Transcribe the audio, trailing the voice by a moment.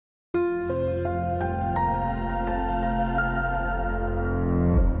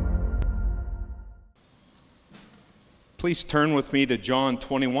Please turn with me to John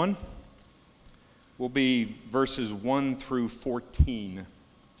 21. Will be verses 1 through 14.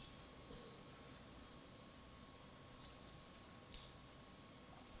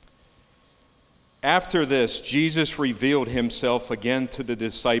 After this, Jesus revealed himself again to the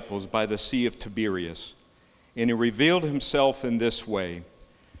disciples by the Sea of Tiberias. And he revealed himself in this way: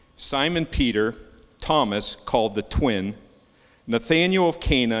 Simon Peter, Thomas, called the twin, Nathanael of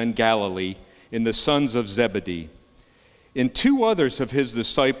Cana in Galilee, and the sons of Zebedee. And two others of his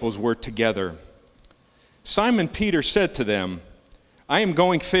disciples were together. Simon Peter said to them, "I am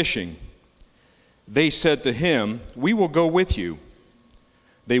going fishing." They said to him, "We will go with you."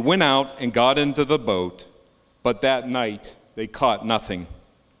 They went out and got into the boat, but that night they caught nothing.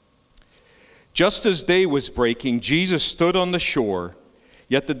 Just as day was breaking, Jesus stood on the shore,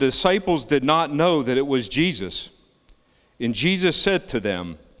 yet the disciples did not know that it was Jesus. And Jesus said to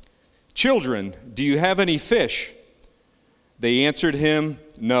them, "Children, do you have any fish?" They answered him,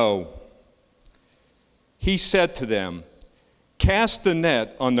 "No." He said to them, "Cast the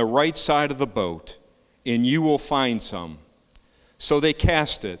net on the right side of the boat, and you will find some." So they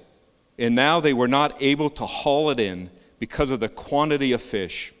cast it, and now they were not able to haul it in because of the quantity of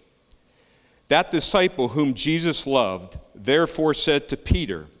fish. That disciple whom Jesus loved therefore said to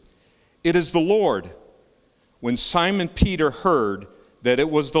Peter, "It is the Lord." When Simon Peter heard that it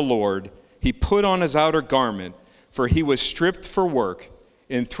was the Lord, he put on his outer garment, for he was stripped for work,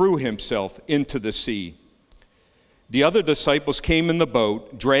 and threw himself into the sea. The other disciples came in the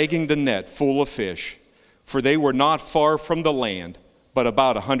boat, dragging the net full of fish, for they were not far from the land, but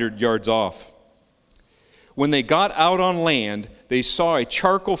about 100 yards off. When they got out on land, they saw a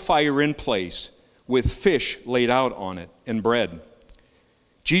charcoal fire in place, with fish laid out on it, and bread.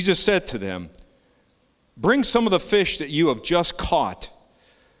 Jesus said to them, "Bring some of the fish that you have just caught."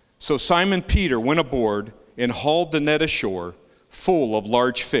 So Simon Peter went aboard and hauled the net ashore, full of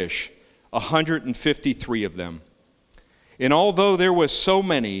large fish, 153 of them. And although there were so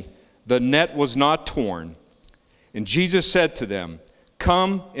many, the net was not torn. And Jesus said to them,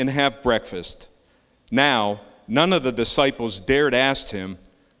 "Come and have breakfast." Now, none of the disciples dared ask him,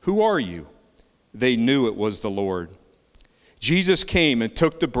 "Who are you?" They knew it was the Lord. Jesus came and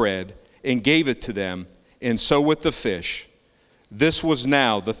took the bread and gave it to them, and so with the fish. This was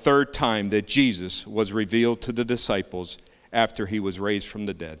now the third time that Jesus was revealed to the disciples after he was raised from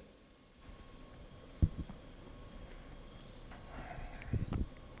the dead.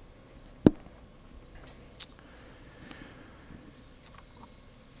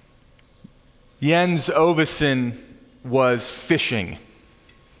 Jens Ovesen was fishing.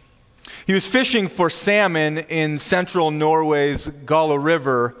 He was fishing for salmon in central Norway's Gala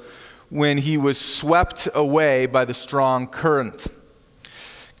River when he was swept away by the strong current.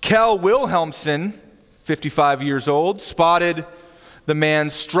 Kjell Wilhelmsen, 55 years old, spotted the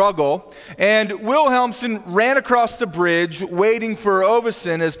man's struggle, and Wilhelmsen ran across the bridge waiting for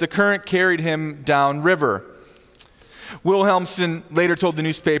Ovesen as the current carried him downriver. Wilhelmsen later told the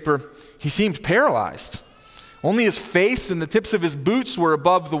newspaper he seemed paralyzed. Only his face and the tips of his boots were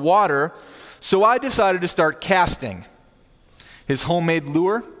above the water, so I decided to start casting. His homemade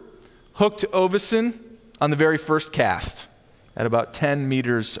lure hooked Ovesen on the very first cast at about 10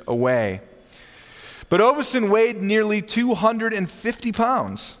 meters away. But Ovesen weighed nearly 250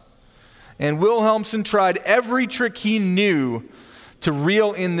 pounds, and Wilhelmsen tried every trick he knew to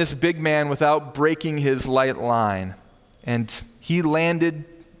reel in this big man without breaking his light line. And he landed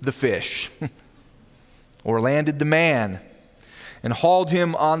the fish, or landed the man, and hauled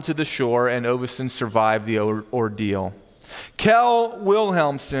him onto the shore, and Ovesen survived the ordeal. Kjell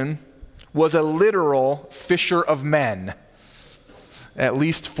Wilhelmsen was a literal fisher of men, at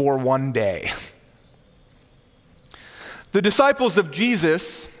least for one day. The disciples of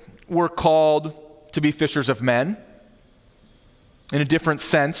Jesus were called to be fishers of men, in a different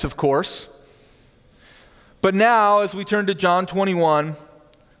sense, of course. But now, as we turn to John 21,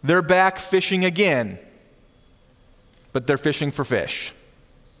 they're back fishing again, but they're fishing for fish.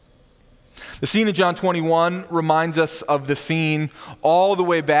 The scene in John 21 reminds us of the scene all the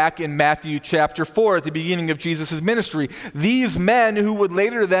way back in Matthew chapter 4 at the beginning of Jesus' ministry. These men who would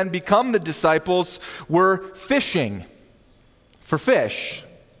later then become the disciples were fishing for fish.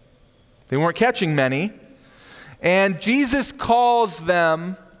 They weren't catching many, and Jesus calls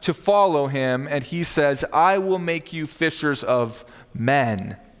them to follow him, and he says, "I will make you fishers of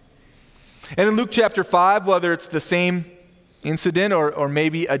men." And in Luke chapter 5, whether it's the same incident or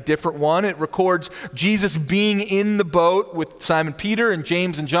maybe a different one. It records Jesus being in the boat with Simon Peter and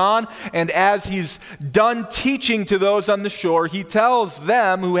James and John, and as he's done teaching to those on the shore, he tells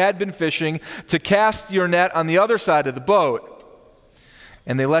them who had been fishing to cast your net on the other side of the boat.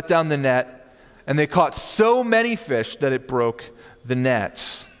 And they let down the net, and they caught so many fish that it broke the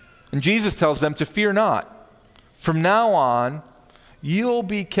nets. And Jesus tells them to fear not. From now on, you'll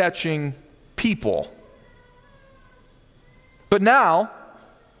be catching people. But now,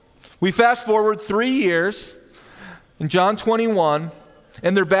 we fast forward 3 years in John 21,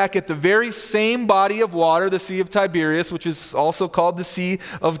 and they're back at the very same body of water, the Sea of Tiberias, which is also called the Sea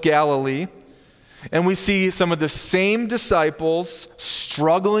of Galilee. And we see some of the same disciples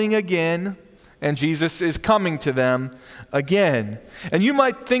struggling again, and Jesus is coming to them again. And you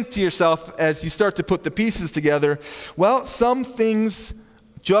might think to yourself as you start to put the pieces together, well, some things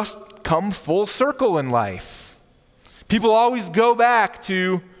just come full circle in life. People always go back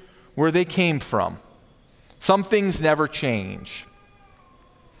to where they came from. Some things never change.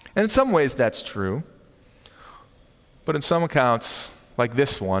 And in some ways that's true. But in some accounts, like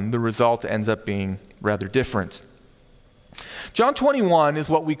this one, the result ends up being rather different. John 21 is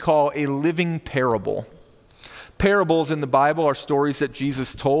what we call a living parable. Parables in the Bible are stories that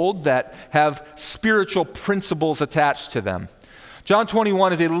Jesus told that have spiritual principles attached to them. John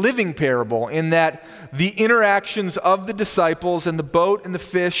 21 is a living parable in that the interactions of the disciples and the boat and the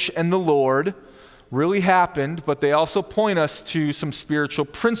fish and the Lord really happened, but they also point us to some spiritual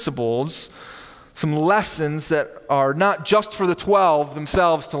principles, some lessons that are not just for the 12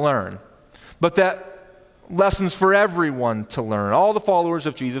 themselves to learn, but that lessons for everyone to learn, all the followers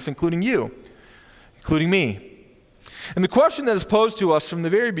of Jesus, including you, including me. And the question that is posed to us from the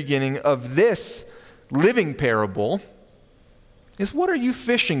very beginning of this living parable is, what are you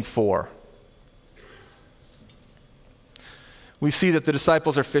fishing for? We see that the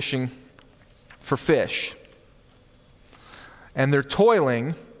disciples are fishing for fish, and they're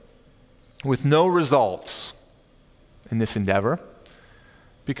toiling with no results in this endeavor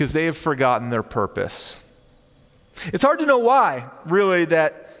because they have forgotten their purpose. It's hard to know why, really,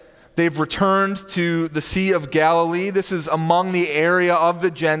 that they've returned to the Sea of Galilee. This is among the area of the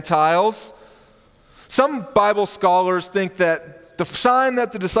Gentiles. Some Bible scholars think that the sign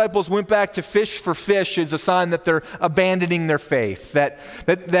that the disciples went back to fish for fish is a sign that they're abandoning their faith,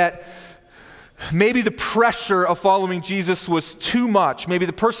 that maybe the pressure of following Jesus was too much. Maybe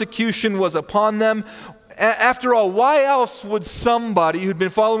the persecution was upon them. After all, why else would somebody who'd been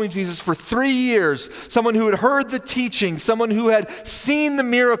following Jesus for 3 years, someone who had heard the teaching, someone who had seen the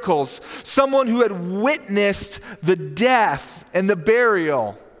miracles, someone who had witnessed the death and the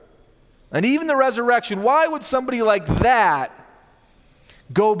burial, and even the resurrection, why would somebody like that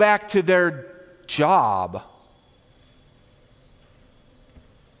go back to their job?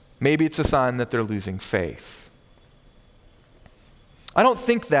 Maybe it's a sign that they're losing faith. I don't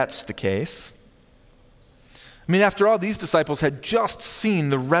think that's the case. I mean, after all, these disciples had just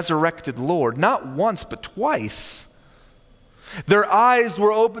seen the resurrected Lord, not once, but twice. Their eyes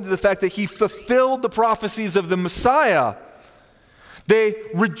were open to the fact that he fulfilled the prophecies of the Messiah. They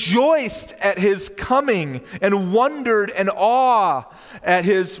rejoiced at his coming and wondered and awe at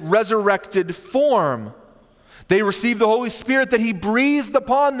his resurrected form. They received the Holy Spirit that he breathed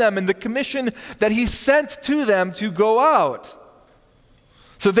upon them and the commission that he sent to them to go out.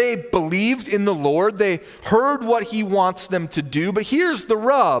 So they believed in the Lord. They heard what he wants them to do. But here's the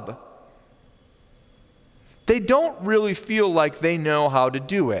rub. They don't really feel like they know how to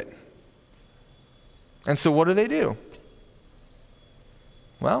do it. And so what do?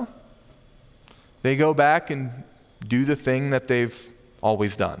 Well, they go back and do the thing that they've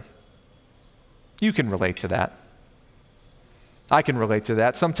always done. You can relate to that. I can relate to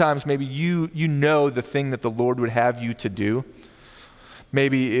that. Sometimes maybe you know the thing that the Lord would have you to do.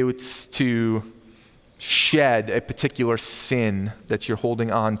 Maybe it's to shed a particular sin that you're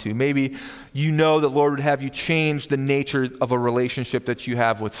holding on to. Maybe you know the Lord would have you change the nature of a relationship that you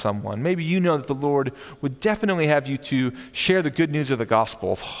have with someone. Maybe you know that the Lord would definitely have you to share the good news of the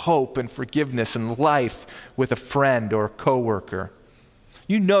gospel of hope and forgiveness and life with a friend or a coworker.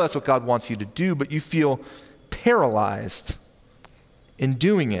 You know that's what God wants you to do, but you feel paralyzed in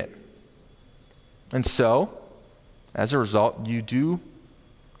doing it. And so, as a result, you do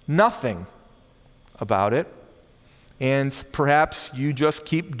nothing about it, and perhaps you just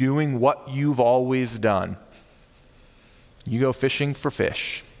keep doing what you've always done. You go fishing for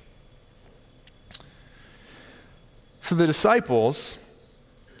fish. So the disciples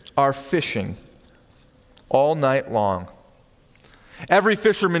are fishing all night long. Every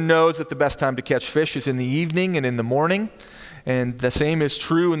fisherman knows that the best time to catch fish is in the evening and in the morning. And the same is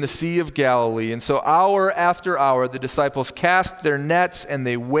true in the Sea of Galilee. And so hour after hour, the disciples cast their nets and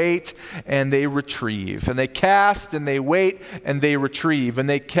they wait and they retrieve. And they cast and they wait and they retrieve. And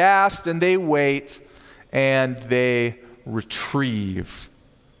they cast and they wait and they retrieve.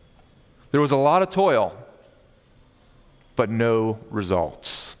 There was a lot of toil, but no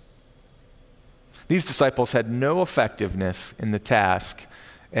results. These disciples had no effectiveness in the task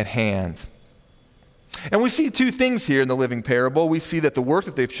at hand. And we see two things here in the living parable. We see that the work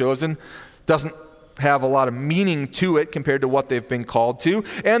that they've chosen doesn't have a lot of meaning to it compared to what they've been called to,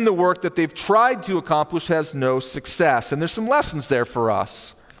 and the work that they've tried to accomplish has no success. And there's some lessons there for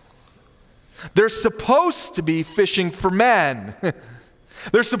us. They're supposed to be fishing for men.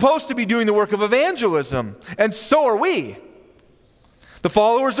 They're supposed to be doing the work of evangelism, and so are we. The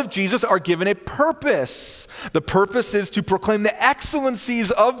followers of Jesus are given a purpose. The purpose is to proclaim the excellencies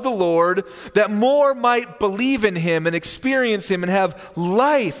of the Lord, that more might believe in him and experience him and have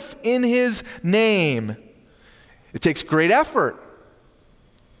life in his name. It takes great effort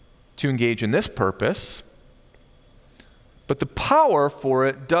to engage in this purpose, but the power for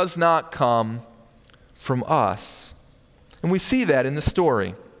it does not come from us. And we see that in the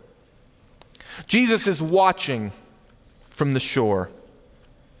story. Jesus is watching from the shore.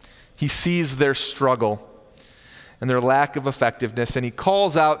 He sees their struggle and their lack of effectiveness, and he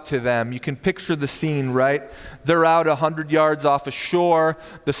calls out to them. You can picture the scene, right? They're out 100 yards off ashore.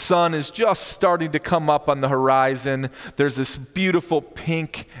 The sun is just starting to come up on the horizon. There's this beautiful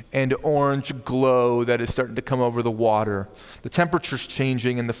pink and orange glow that is starting to come over the water. The temperature's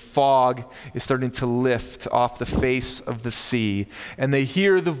changing, and the fog is starting to lift off the face of the sea. And they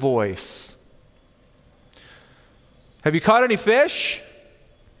hear the voice. Have you caught any fish?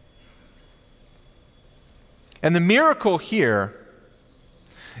 And the miracle here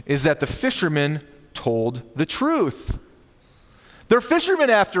is that the fishermen told the truth. They're fishermen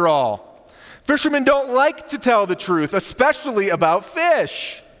after all. Fishermen don't like to tell the truth, especially about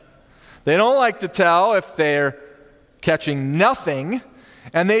fish. They don't like to tell if they're catching nothing,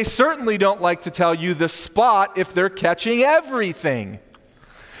 and they certainly don't like to tell you the spot if they're catching everything.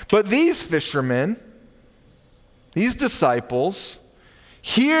 But these fishermen, these disciples,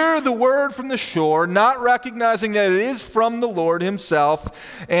 hear the word from the shore, not recognizing that it is from the Lord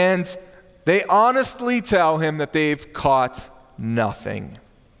himself, and they honestly tell him that they've caught nothing.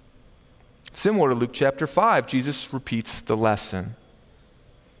 Similar to Luke chapter 5, Jesus repeats the lesson.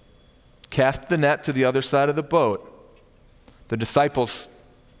 Cast the net to the other side of the boat. The disciples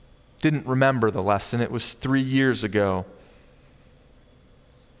didn't remember the lesson. It was 3 years ago.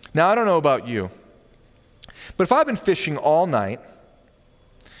 Now, I don't know about you, but if I've been fishing all night,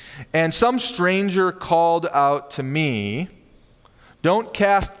 and some stranger called out to me, don't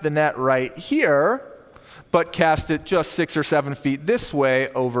cast the net right here, but cast it just 6 or 7 feet this way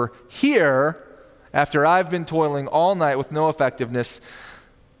over here, after I've been toiling all night with no effectiveness,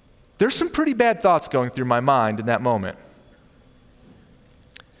 there's some pretty bad thoughts going through my mind in that moment.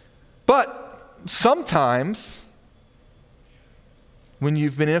 But sometimes, when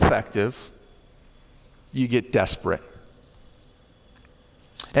you've been ineffective, you get desperate.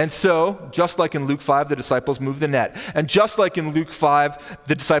 And so, just like in Luke 5, the disciples move the net. And just like in Luke 5,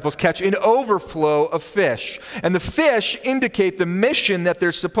 the disciples catch an overflow of fish. And the fish indicate the mission that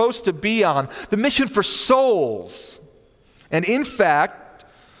they're supposed to be on, the mission for souls. And in fact,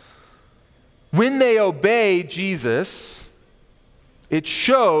 when they obey Jesus, it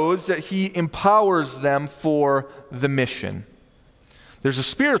shows that he empowers them for the mission. There's a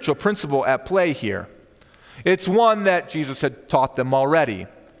spiritual principle at play here. It's one that Jesus had taught them already.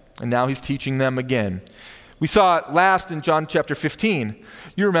 And now he's teaching them again. We saw it last in John chapter 15.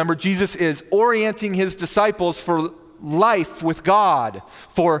 You remember, Jesus is orienting his disciples for life with God,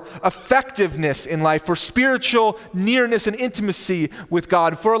 for effectiveness in life, for spiritual nearness and intimacy with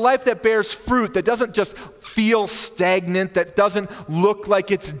God, for a life that bears fruit, that doesn't just feel stagnant, that doesn't look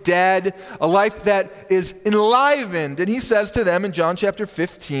like it's dead, a life that is enlivened. And he says to them in John chapter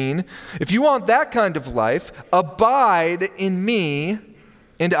 15, if you want that kind of life, abide in me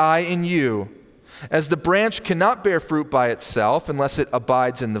and I in you. As the branch cannot bear fruit by itself unless it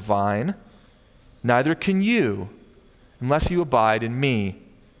abides in the vine, neither can you unless you abide in me.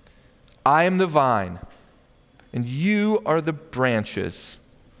 I am the vine, and you are the branches.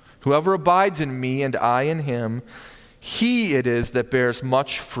 Whoever abides in me and I in him, he it is that bears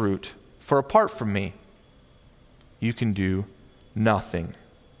much fruit. For apart from me, you can do nothing.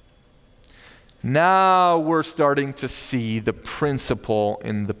 Now we're starting to see the principle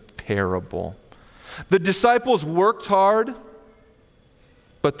in the parable. The disciples worked hard,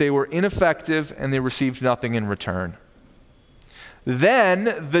 but they were ineffective and they received nothing in return.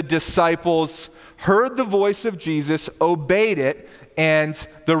 Then the disciples heard the voice of Jesus, obeyed it, and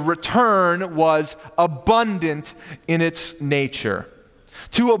the return was abundant in its nature.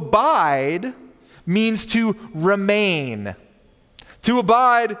 To abide means to remain. To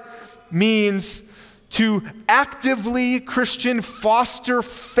abide means to actively, Christian, foster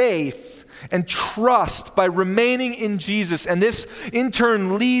faith and trust by remaining in Jesus. And this, in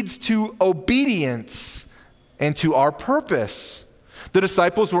turn, leads to obedience and to our purpose. The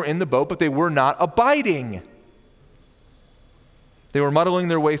disciples were in the boat, but they were not abiding. They were muddling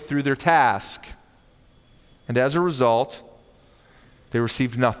their way through their task. And as a result, they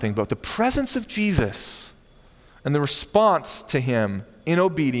received nothing but the presence of Jesus, and the response to him in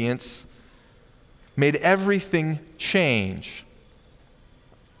obedience made everything change.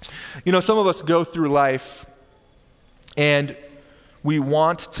 You know, some of us go through life and we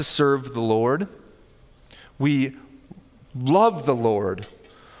want to serve the Lord. We love the Lord.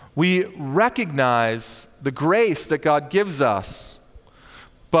 We recognize the grace that God gives us.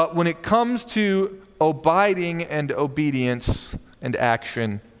 But when it comes to abiding and obedience and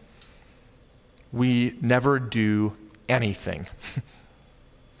action, we never do anything.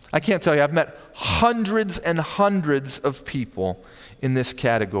 I can't tell you, I've met hundreds and hundreds of people in this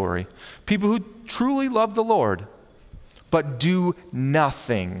category. People who truly love the Lord, but do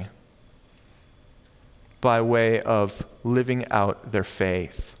nothing by way of living out their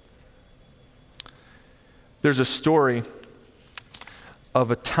faith. There's a story of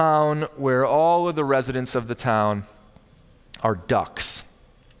a town where all of the residents of the town are ducks.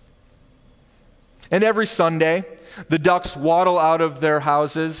 And every Sunday, the ducks waddle out of their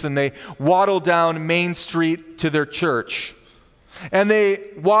houses and they waddle down Main Street to their church. And they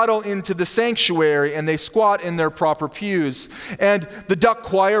waddle into the sanctuary and they squat in their proper pews. And the duck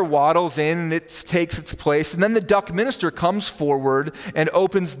choir waddles in and it takes its place. And then the duck minister comes forward and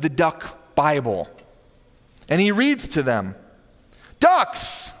opens the duck Bible. And he reads to them,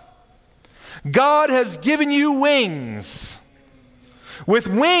 "Ducks, God has given you wings. With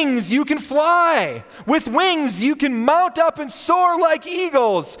wings you can fly. With wings you can mount up and soar like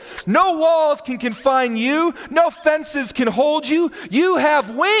eagles. No walls can confine you. No fences can hold you. You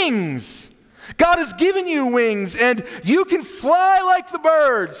have wings. God has given you wings, and you can fly like the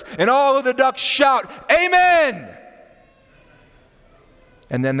birds." And all of the ducks shout, "Amen!"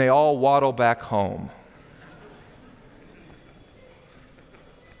 And then they all waddle back home.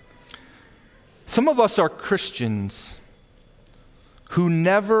 Some of us are Christians who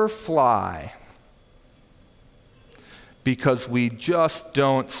never fly because we just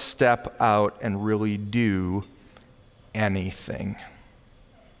don't step out and really do anything.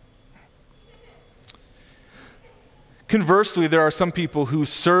 Conversely, there are some people who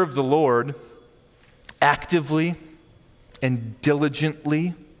serve the Lord actively and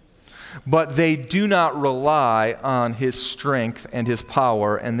diligently, but they do not rely on his strength and his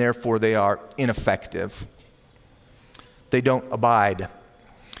power, and therefore they are ineffective. They don't abide.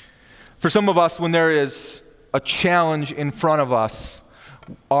 For some of us, when there is a challenge in front of us,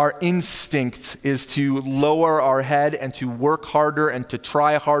 our instinct is to lower our head and to work harder and to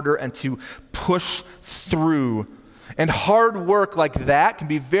try harder and to push through. And hard work like that can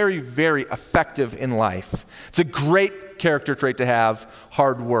be very, very effective in life. It's a great character trait to have,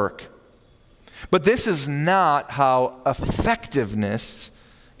 hard work. But this is not how effectiveness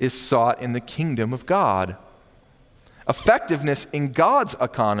is sought in the kingdom of God. Effectiveness in God's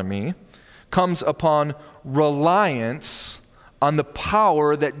economy comes upon reliance on the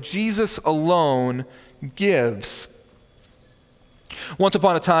power that Jesus alone gives. Once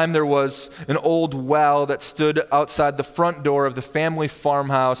upon a time, there was an old well that stood outside the front door of the family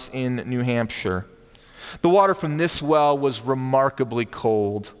farmhouse in New Hampshire. The water from this well was remarkably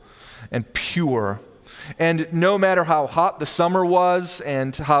cold and pure. And no matter how hot the summer was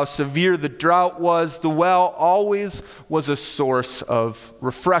and how severe the drought was, the well always was a source of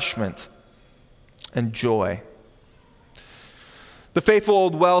refreshment and joy. The faithful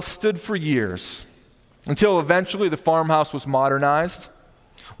old well stood for years until eventually the farmhouse was modernized.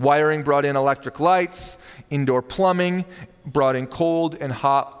 Wiring brought in electric lights, indoor plumbing brought in cold and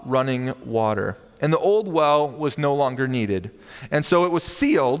hot running water. And the old well was no longer needed. And so it was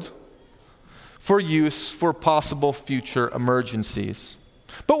sealed for use for possible future emergencies.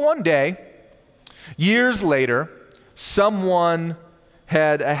 But one day, years later, someone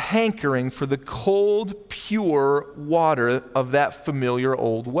had a hankering for the cold, pure water of that familiar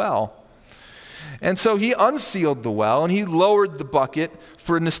old well. And so he unsealed the well and he lowered the bucket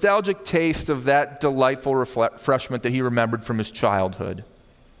for a nostalgic taste of that delightful refreshment that he remembered from his childhood.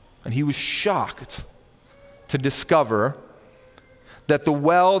 And he was shocked to discover that the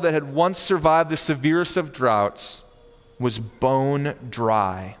well that had once survived the severest of droughts was bone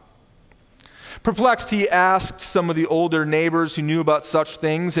dry. Perplexed, he asked some of the older neighbors who knew about such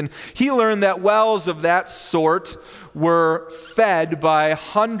things, and he learned that wells of that sort were fed by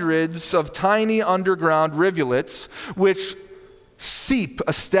hundreds of tiny underground rivulets, which seep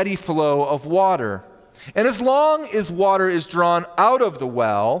a steady flow of water. And as long as water is drawn out of the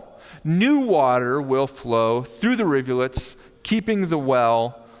well, new water will flow through the rivulets, keeping the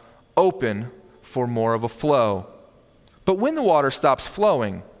well open for more of a flow. But when the water stops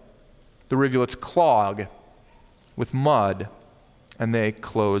flowing, the rivulets clog with mud and they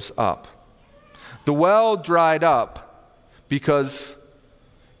close up. The well dried up because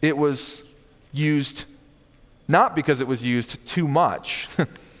it was used, not because it was used too much.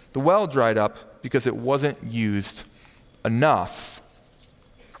 The well dried up because it wasn't used enough.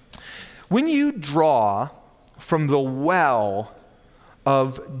 When you draw from the well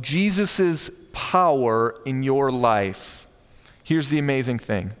of Jesus' power in your life, here's the amazing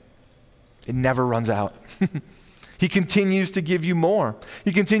thing. It never runs out. He continues to give you more.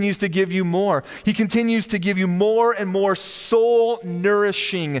 He continues to give you more. He continues to give you more and more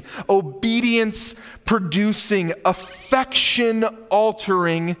soul-nourishing, obedience-producing,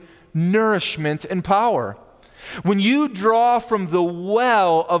 affection-altering nourishment and power. When you draw from the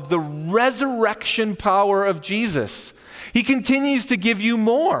well of the resurrection power of Jesus, he continues to give you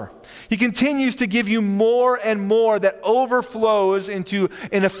more. He continues to give you more and more that overflows into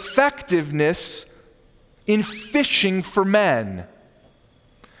an effectiveness in fishing for men.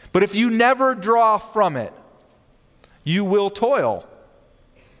 But if you never draw from it, you will toil,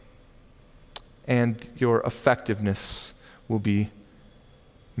 and your effectiveness will be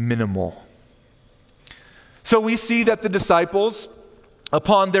minimal. So we see that the disciples,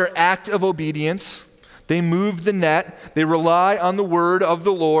 upon their act of obedience, they move the net, they rely on the word of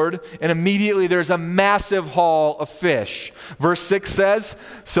the Lord, and immediately there's a massive haul of fish. Verse 6 says,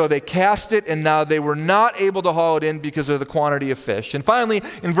 so they cast it, and now they were not able to haul it in because of the quantity of fish. And finally,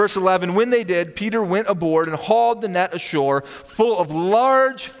 in verse 11, when they did, Peter went aboard and hauled the net ashore full of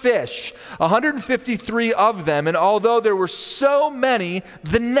large fish, 153 of them, and although there were so many,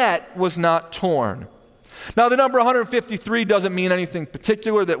 the net was not torn. Now, the number 153 doesn't mean anything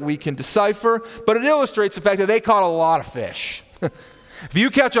particular that we can decipher, but it illustrates the fact that they caught a lot of fish. If you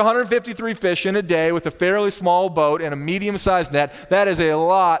catch 153 fish in a day with a fairly small boat and a medium-sized net, that is a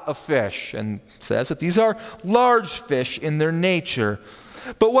lot of fish, and says that these are large fish in their nature.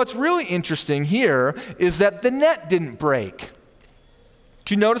 But what's really interesting here is that the net didn't break.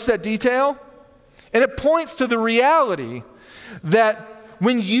 Did you notice that detail? And it points to the reality that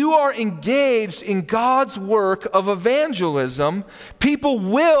when you are engaged in God's work of evangelism, people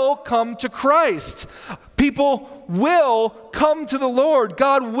will come to Christ. People will come to the Lord.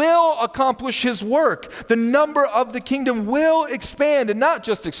 God will accomplish his work. The number of the kingdom will expand, and not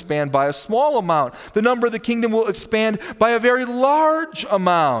just expand by a small amount. The number of the kingdom will expand by a very large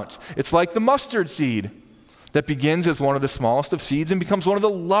amount. It's like the mustard seed that begins as one of the smallest of seeds and becomes one of the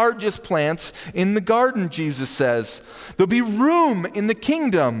largest plants in the garden, Jesus says. There'll be room in the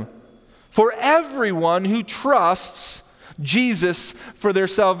kingdom for everyone who trusts Jesus for their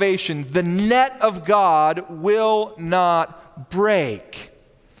salvation. The net of God will not break.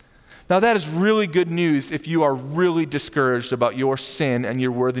 Now, that is really good news if you are really discouraged about your sin and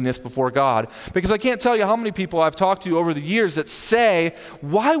your worthiness before God. Because I can't tell you how many people I've talked to over the years that say,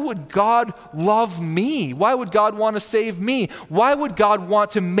 why would God love me? Why would God want to save me? Why would God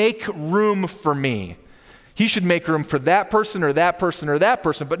want to make room for me? He should make room for that person or that person or that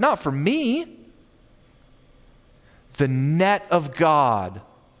person, but not for me. The net of God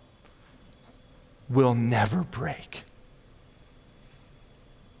will never break.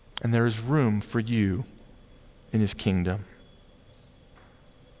 And there is room for you in his kingdom.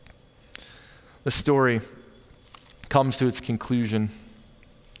 The story comes to its conclusion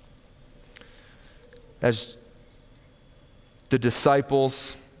as the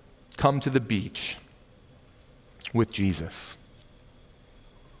disciples come to the beach with Jesus.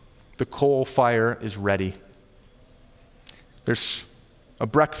 The coal fire is ready. There's a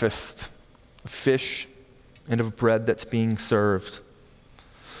breakfast of fish and of bread that's being served.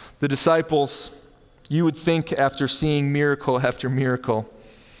 The disciples, you would think after seeing miracle after miracle,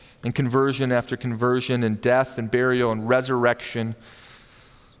 and conversion after conversion, and death and burial and resurrection,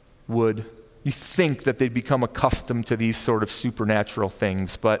 you think that they'd become accustomed to these sort of supernatural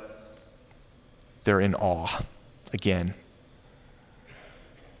things, but they're in awe again.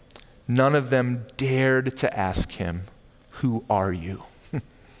 None of them dared to ask him, "Who are you?"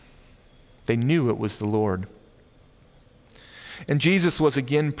 They knew it was the Lord. And Jesus was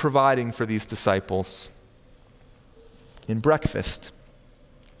again providing for these disciples in breakfast.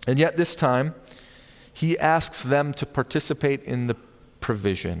 And yet this time, he asks them to participate in the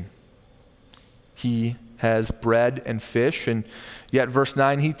provision. He has bread and fish, and yet verse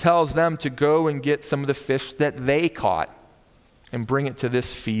 9, he tells them to go and get some of the fish that they caught and bring it to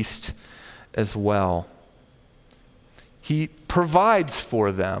this feast as well. He provides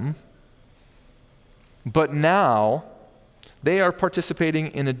for them, but now they are participating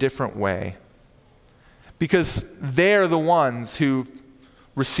in a different way because they're the ones who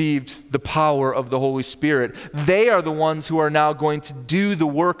received the power of the Holy Spirit. They are the ones who are now going to do the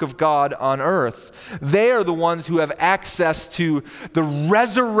work of God on earth. They are the ones who have access to the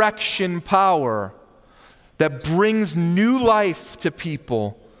resurrection power that brings new life to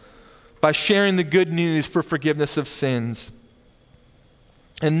people by sharing the good news for forgiveness of sins.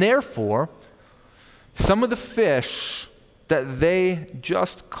 And therefore, some of the fish that they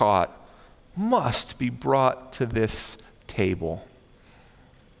just caught must be brought to this table.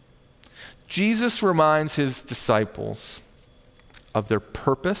 Jesus reminds his disciples of their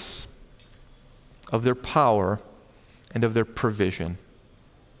purpose, of their power, and of their provision.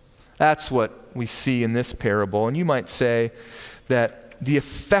 That's what we see in this parable. And you might say that the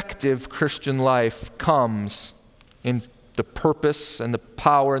effective Christian life comes in the purpose and the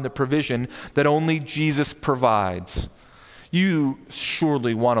power and the provision that only Jesus provides. You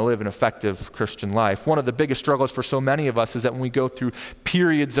surely want to live an effective Christian life. One of the biggest struggles for so many of us is that when we go through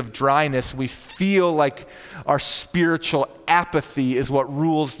periods of dryness, we feel like our spiritual apathy is what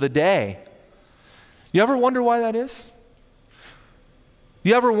rules the day. You ever wonder why that is?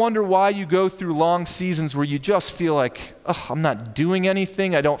 You ever wonder why you go through long seasons where you just feel like, oh, I'm not doing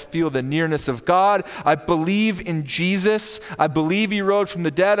anything. I don't feel the nearness of God. I believe in Jesus. I believe he rose from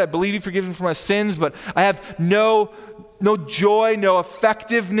the dead. I believe he forgives me for my sins, but I have no joy, no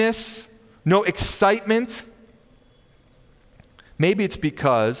effectiveness, no excitement. Maybe it's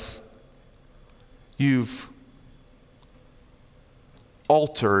because you've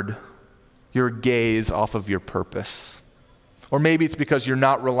altered your gaze off of your purpose. Or maybe it's because you're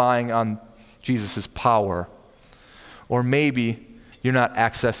not relying on Jesus' power. Or maybe you're not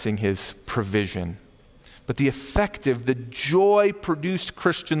accessing his provision. But the effective, the joy-produced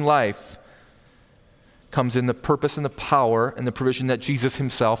Christian life comes in the purpose and the power and the provision that Jesus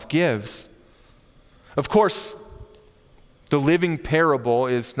himself gives. Of course, the living parable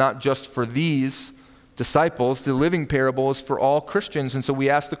is not just for these disciples. The living parable is for all Christians. And so we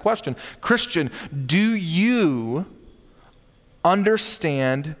ask the question, Christian, do you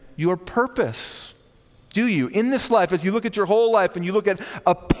understand your purpose? Do you? In this life, as you look at your whole life and you look at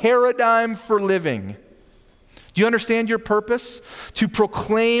a paradigm for living, do you understand your purpose? To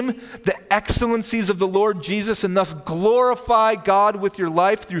proclaim the excellencies of the Lord Jesus and thus glorify God with your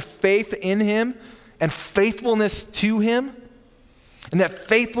life through faith in him and faithfulness to him? And that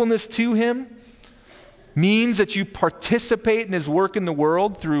faithfulness to him means that you participate in his work in the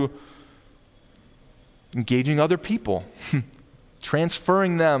world through engaging other people,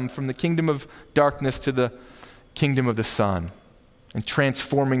 transferring them from the kingdom of darkness to the kingdom of the Son, and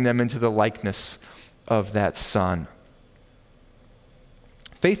transforming them into the likeness of that Son.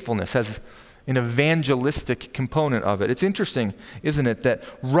 Faithfulness has an evangelistic component of it. It's interesting, isn't it, that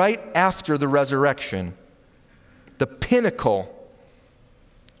right after the resurrection, the pinnacle,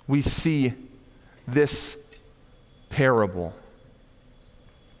 we see this parable.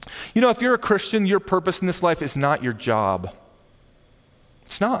 You know, if you're a Christian, your purpose in this life is not your job.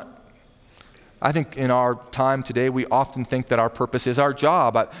 It's not. I think in our time today, we often think that our purpose is our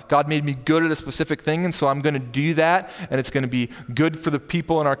job. God made me good at a specific thing, and so I'm going to do that, and it's going to be good for the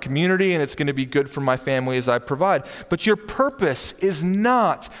people in our community, and it's going to be good for my family as I provide. But your purpose is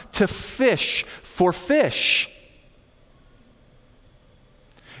not to fish for fish.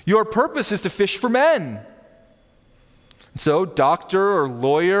 Your purpose is to fish for men. So, doctor or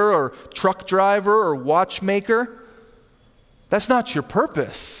lawyer or truck driver or watchmaker, that's not your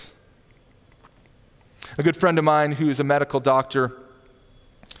purpose. A good friend of mine who is a medical doctor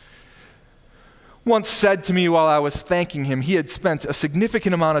once said to me while I was thanking him, he had spent a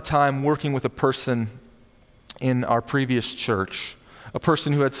significant amount of time working with a person in our previous church, a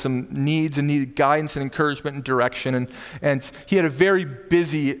person who had some needs and needed guidance and encouragement and direction, and he had a very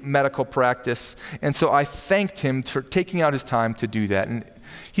busy medical practice, and so I thanked him for taking out his time to do that. And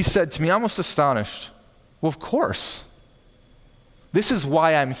he said to me, almost astonished, well, of course. This is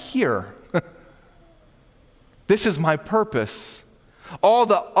why I'm here. This is my purpose. All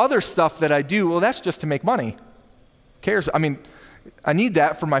the other stuff that I do, well, that's just to make money. Who cares? I mean, I need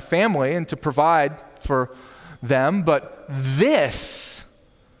that for my family and to provide for them, but this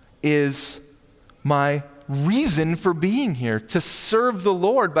is my reason for being here, to serve the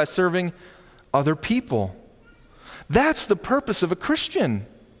Lord by serving other people. That's the purpose of a Christian,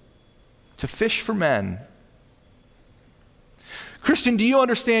 to fish for men. Christian, do you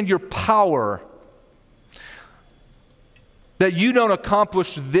understand your power? That you don't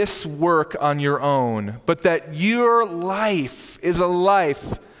accomplish this work on your own, but that your life is a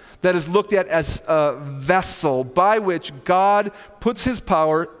life that is looked at as a vessel by which God puts his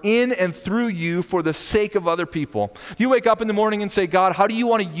power in and through you for the sake of other people. You wake up in the morning and say, God, how do you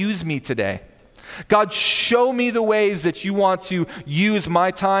want to use me today? God, show me the ways that you want to use my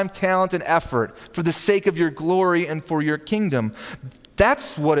time, talent, and effort for the sake of your glory and for your kingdom.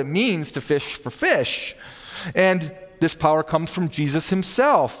 That's what it means to fish for fish. And this power comes from Jesus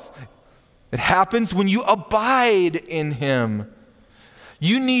himself. It happens when you abide in him.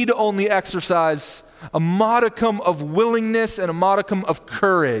 You need only exercise a modicum of willingness and a modicum of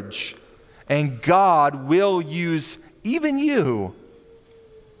courage, and God will use even you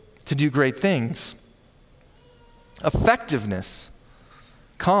to do great things. Effectiveness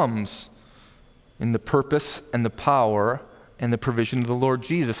comes in the purpose and the power and the provision of the Lord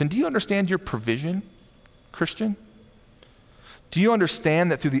Jesus. And do you understand your provision, Christian? Do you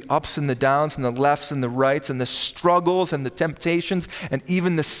understand that through the ups and the downs and the lefts and the rights and the struggles and the temptations and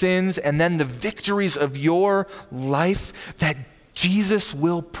even the sins and then the victories of your life, that Jesus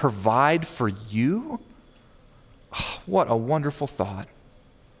will provide for you? Oh, what a wonderful thought.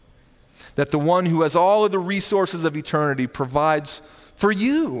 That the one who has all of the resources of eternity provides for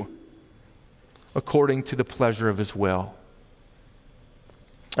you according to the pleasure of his will.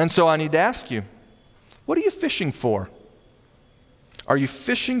 And so I need to ask you, what are you fishing for? Are you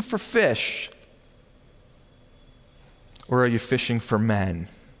fishing for fish, or are you fishing for men?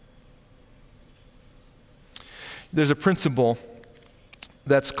 There's a principle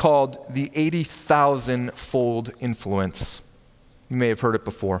that's called the 80,000-fold influence. You may have heard it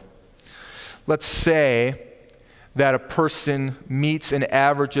before. Let's say that a person meets an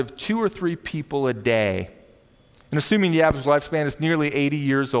average of 2 or 3 people a day. And assuming the average lifespan is nearly 80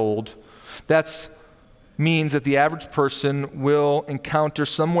 years old, that means that the average person will encounter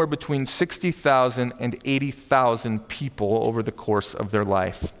somewhere between 60,000 and 80,000 people over the course of their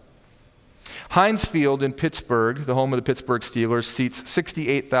life. Heinz Field in Pittsburgh, the home of the Pittsburgh Steelers, seats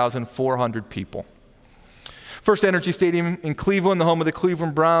 68,400 people. First Energy Stadium in Cleveland, the home of the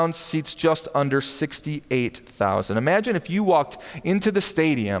Cleveland Browns, seats just under 68,000. Imagine if you walked into the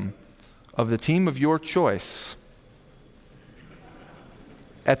stadium of the team of your choice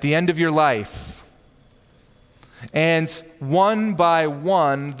at the end of your life, and one by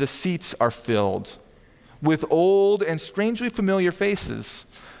one, the seats are filled with old and strangely familiar faces,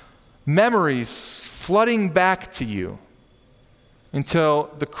 memories flooding back to you until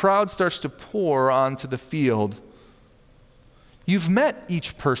the crowd starts to pour onto the field. You've met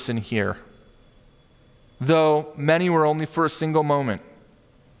each person here, though many were only for a single moment.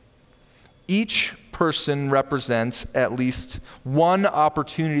 Each person represents at least one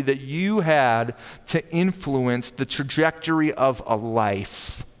opportunity that you had to influence the trajectory of a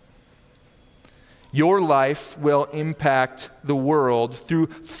life. Your life will impact the world through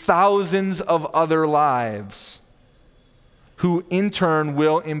thousands of other lives, who in turn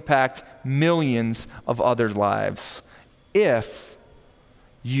will impact millions of other lives if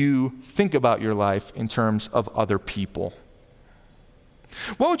you think about your life in terms of other people.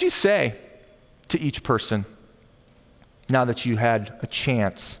 What would you say to each person now that you had a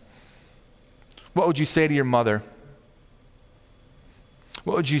chance? What would you say to your mother?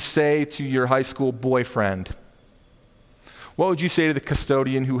 What would you say to your high school boyfriend? What would you say to the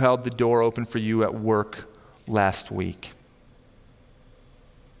custodian who held the door open for you at work last week?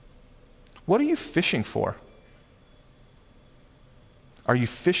 What are you fishing for? Are you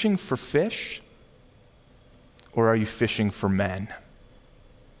fishing for fish, or are you fishing for men?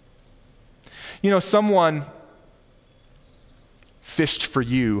 You know, someone fished for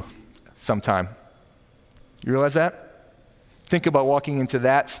you sometime. You realize that? Think about walking into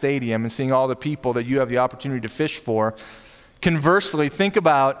that stadium and seeing all the people that you have the opportunity to fish for. Conversely, think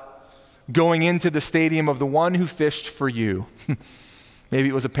about going into the stadium of the one who fished for you. Maybe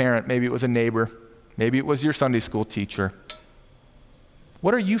it was a parent, maybe it was a neighbor, maybe it was your Sunday school teacher.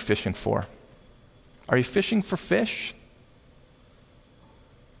 What are you fishing for? Are you fishing for fish?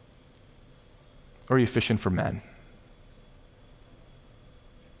 Or are you fishing for men?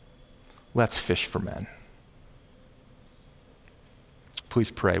 Let's fish for men. Please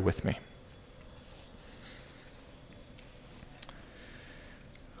pray with me.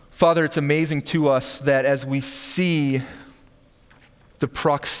 Father, it's amazing to us that as we see the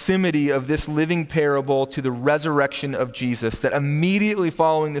proximity of this living parable to the resurrection of Jesus, that immediately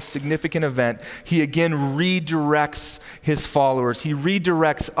following this significant event, he again redirects his followers. He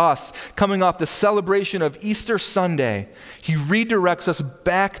redirects us. Coming off the celebration of Easter Sunday, he redirects us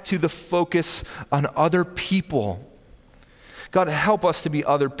back to the focus on other people. God, help us to be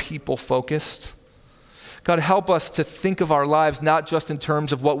other people focused. God, help us to think of our lives not just in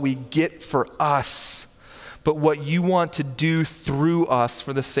terms of what we get for us, but what you want to do through us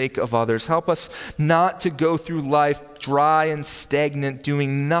for the sake of others. Help us not to go through life dry and stagnant,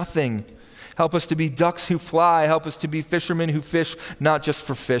 doing nothing. Help us to be ducks who fly. Help us to be fishermen who fish, not just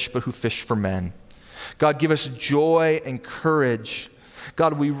for fish, but who fish for men. God, give us joy and courage.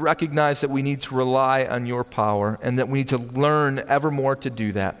 God, we recognize that we need to rely on your power and that we need to learn ever more to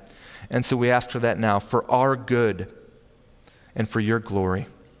do that. And so we ask for that now, for our good and for your glory.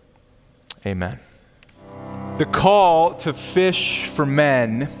 Amen. The call to fish for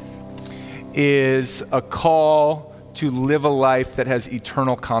men is a call to live a life that has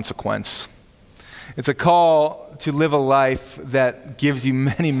eternal consequence. It's a call to live a life that gives you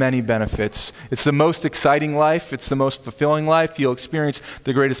many, many benefits. It's the most exciting life. It's the most fulfilling life. You'll experience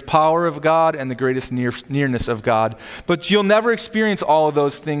the greatest power of God and the greatest nearness of God. But you'll never experience all of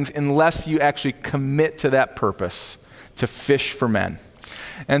those things unless you actually commit to that purpose, to fish for men.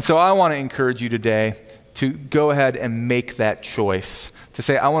 And so I want to encourage you today to go ahead and make that choice, to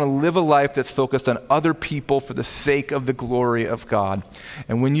say, I want to live a life that's focused on other people for the sake of the glory of God.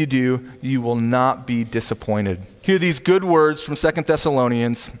 And when you do, you will not be disappointed. Hear these good words from 2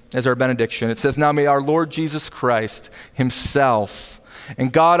 Thessalonians as our benediction. It says, now may our Lord Jesus Christ himself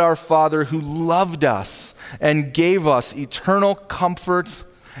and God our Father, who loved us and gave us eternal comfort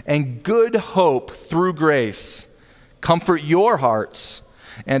and good hope through grace, comfort your hearts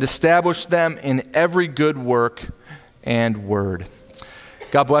and establish them in every good work and word.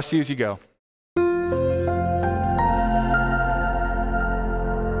 God bless you as you go.